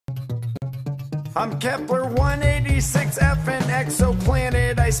I'm Kepler-186F, an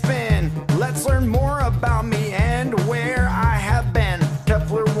exoplanet I spin. Let's learn more about me and where I have been.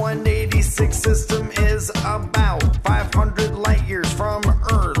 Kepler-186 system is about 500 light years from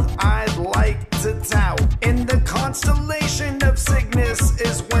Earth. I'd like to tout. In the constellation of Cygnus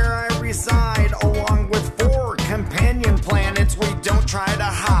is where I reside, along with 4 companion planets we don't try to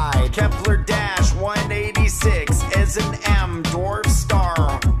hide. Kepler-186 is an M dwarf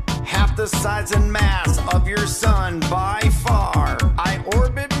star, half the size and mass of your sun by far. I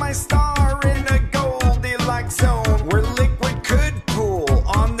orbit my star in a Goldilocks zone where liquid could pool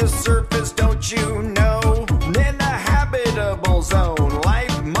on the surface, don't you know? In a habitable zone,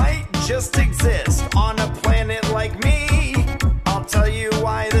 life might just exist on a planet like me. I'll tell you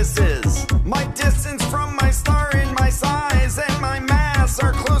why this is. My distance from my star and my size and my mass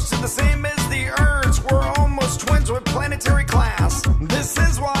are close to the same as the Earth's. We're almost twins with planetary class. This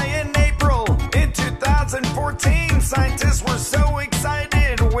is why in April in 2014 scientists were so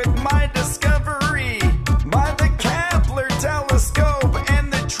excited with my discovery by the Kepler telescope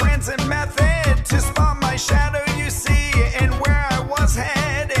and the transit method to spot my shadow, you see, and where I was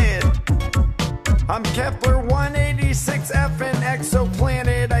headed. I'm Kepler-186F, an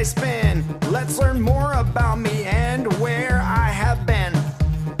exoplanet I spin. Let's learn more about me